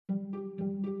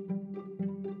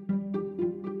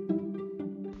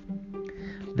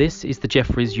This is the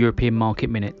Jefferies European Market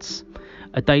Minutes,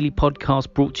 a daily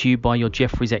podcast brought to you by your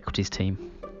Jefferies Equities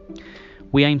team.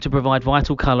 We aim to provide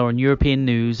vital colour on European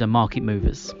news and market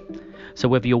movers. So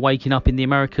whether you're waking up in the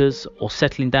Americas or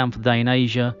settling down for the day in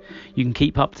Asia, you can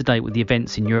keep up to date with the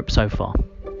events in Europe so far.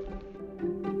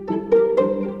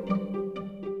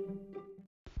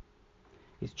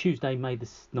 It's Tuesday, May the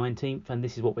 19th, and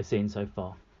this is what we're seeing so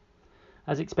far.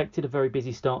 As expected, a very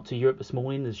busy start to Europe this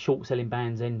morning as short selling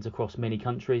bans ends across many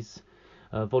countries.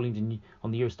 Volumes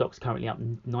on the Euro Stoxx currently up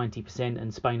 90%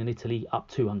 and Spain and Italy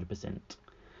up 200%.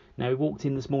 Now we walked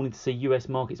in this morning to see US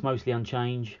markets mostly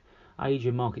unchanged.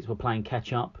 Asian markets were playing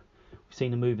catch up. We've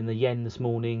seen a move in the yen this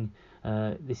morning.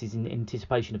 This is in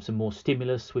anticipation of some more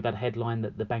stimulus. We've had a headline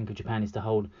that the Bank of Japan is to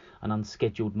hold an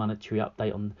unscheduled monetary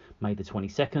update on May the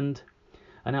 22nd.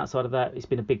 And outside of that, it's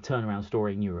been a big turnaround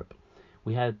story in Europe.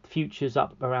 We had futures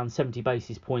up around 70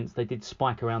 basis points. They did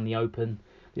spike around the open.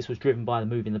 This was driven by the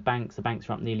move in the banks. The banks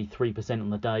are up nearly 3%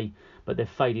 on the day, but they've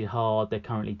faded hard. They're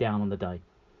currently down on the day.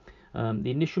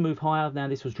 The initial move higher, now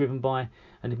this was driven by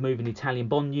a move in Italian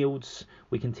bond yields.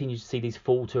 We continue to see these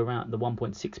fall to around the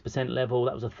 1.6% level.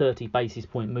 That was a 30 basis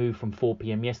point move from 4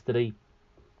 p.m. yesterday.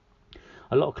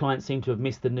 A lot of clients seem to have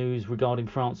missed the news regarding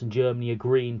France and Germany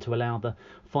agreeing to allow the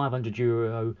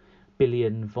 €500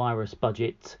 billion virus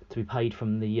budget to be paid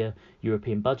from the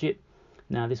European budget.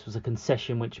 Now this was a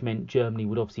concession which meant Germany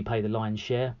would obviously pay the lion's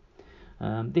share.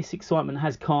 This excitement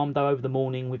has calmed though over the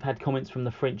morning. We've had comments from the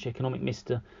French economic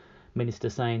minister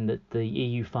saying that the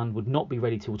EU fund would not be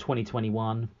ready till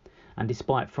 2021, and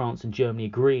despite France and Germany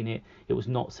agreeing it was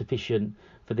not sufficient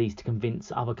for these to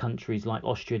convince other countries like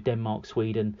Austria, Denmark,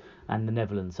 Sweden and the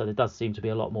Netherlands. So there does seem to be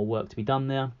a lot more work to be done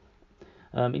there.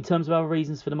 In terms of other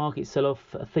reasons for the market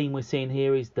sell-off, a theme we're seeing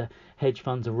here is the hedge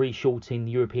funds are re-shorting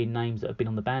the European names that have been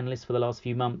on the ban list for the last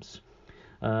few months.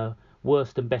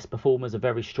 Worst and best performers are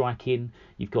very striking.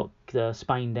 You've got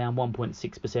Spain down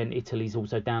 1.6%, Italy's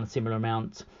also down a similar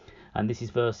amount, and this is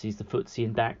versus the FTSE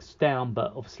and DAX down,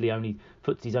 but obviously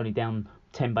FTSE's only down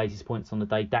 10 basis points on the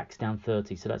day, DAX down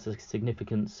 30, so that's a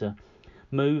significant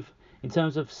move. In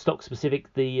terms of stock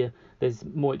specific, there's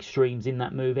more extremes in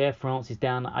that move. Air France is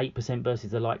down 8% versus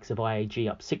the likes of IAG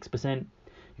up 6%.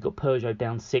 You've got Peugeot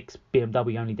down 6%,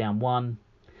 BMW only down 1%,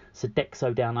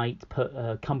 Sodexo down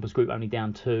 8%, Compass Group only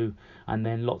down 2%, and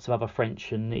then lots of other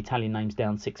French and Italian names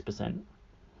down 6%.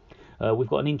 We've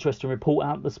got an interesting report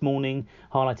out this morning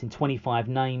highlighting 25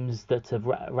 names that have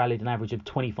rallied an average of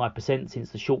 25%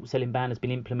 since the short selling ban has been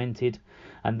implemented,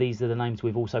 and these are the names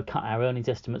we've also cut our earnings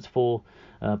estimates for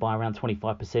by around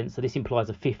 25%. So this implies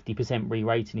a 50%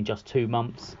 re-rating in just 2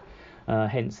 months.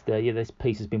 Hence, this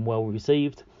piece has been well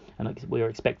received, and we're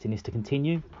expecting this to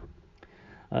continue.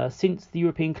 Since the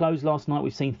European close last night,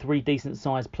 we've seen 3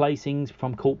 decent-sized placings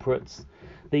from corporates.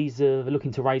 These are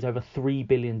looking to raise over $3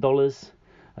 billion.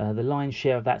 The lion's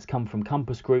share of that's come from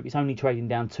Compass Group. It's only trading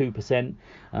down 2%.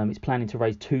 It's planning to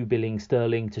raise £2 billion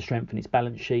sterling to strengthen its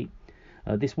balance sheet.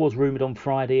 This was rumoured on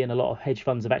Friday, and a lot of hedge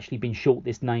funds have actually been short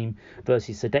this name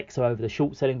versus Sodexo over the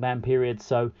short selling ban period.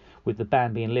 So with the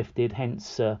ban being lifted,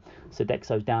 hence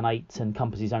Sodexo's down 8 and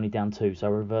Compass is only down 2. So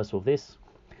a reversal of this.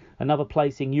 Another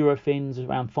placing, Eurofins,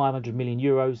 around €500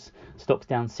 million. Stock's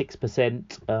down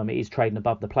 6%. It is trading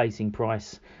above the placing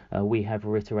price. We have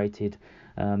reiterated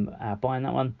our buying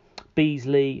that one.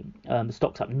 Beazley, the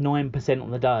stock's up 9%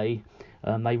 on the day.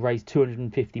 They raised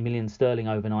 250 million sterling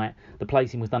overnight. The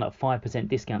placing was done at a 5%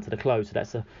 discount to the close, so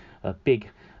that's a big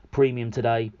premium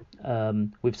today.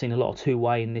 We've seen a lot of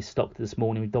two-way in this stock this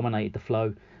morning. We've dominated the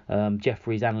flow.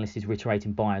 Jefferies analyst is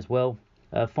reiterating buy as well.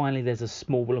 Finally, there's a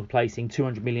small placing,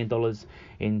 $200 million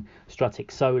in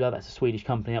Strateq Solar. That's a Swedish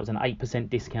company. That was an 8%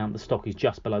 discount. The stock is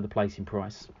just below the placing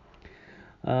price.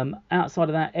 Outside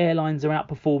of that, airlines are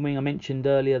outperforming. I mentioned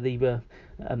earlier the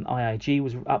IAG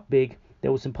was up big.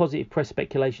 There was some positive press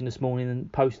speculation this morning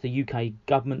and post the UK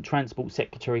government transport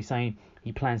secretary saying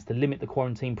he plans to limit the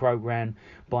quarantine programme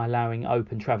by allowing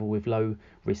open travel with low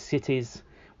risk cities.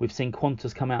 We've seen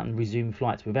Qantas come out and resume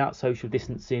flights without social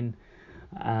distancing.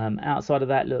 Outside of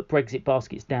that, look, Brexit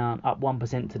basket's down up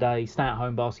 1% today. Stay at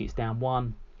home basket's down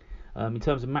 1%. In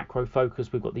terms of macro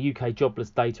focus, we've got the UK jobless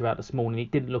data out this morning.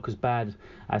 It didn't look as bad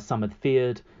as some had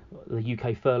feared. The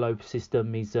UK furlough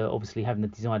system is obviously having the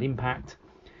desired impact.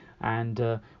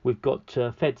 And we've got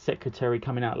Fed Secretary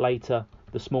coming out later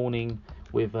this morning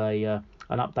with an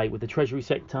update with the Treasury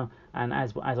sector. And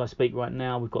as I speak right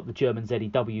now, we've got the German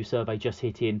ZEW survey just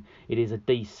hit in. It is a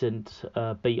decent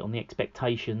beat on the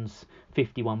expectations,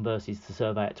 51 versus the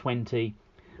survey at 20,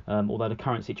 although the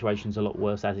current situation is a lot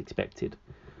worse as expected.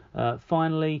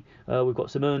 Finally, we've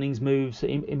got some earnings moves.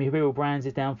 Imperial Brands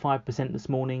is down 5% this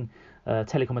morning.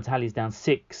 Telecom Italia is down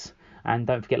 6%. And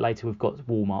don't forget, later we've got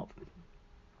Walmart.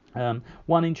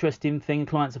 One interesting thing,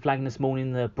 clients are flagging this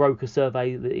morning, the broker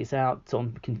survey that is out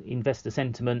on investor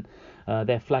sentiment.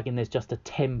 They're flagging there's just a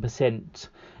 10%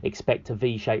 expect a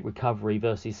V-shaped recovery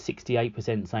versus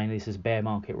 68% saying this is a bear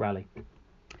market rally.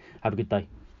 Have a good day.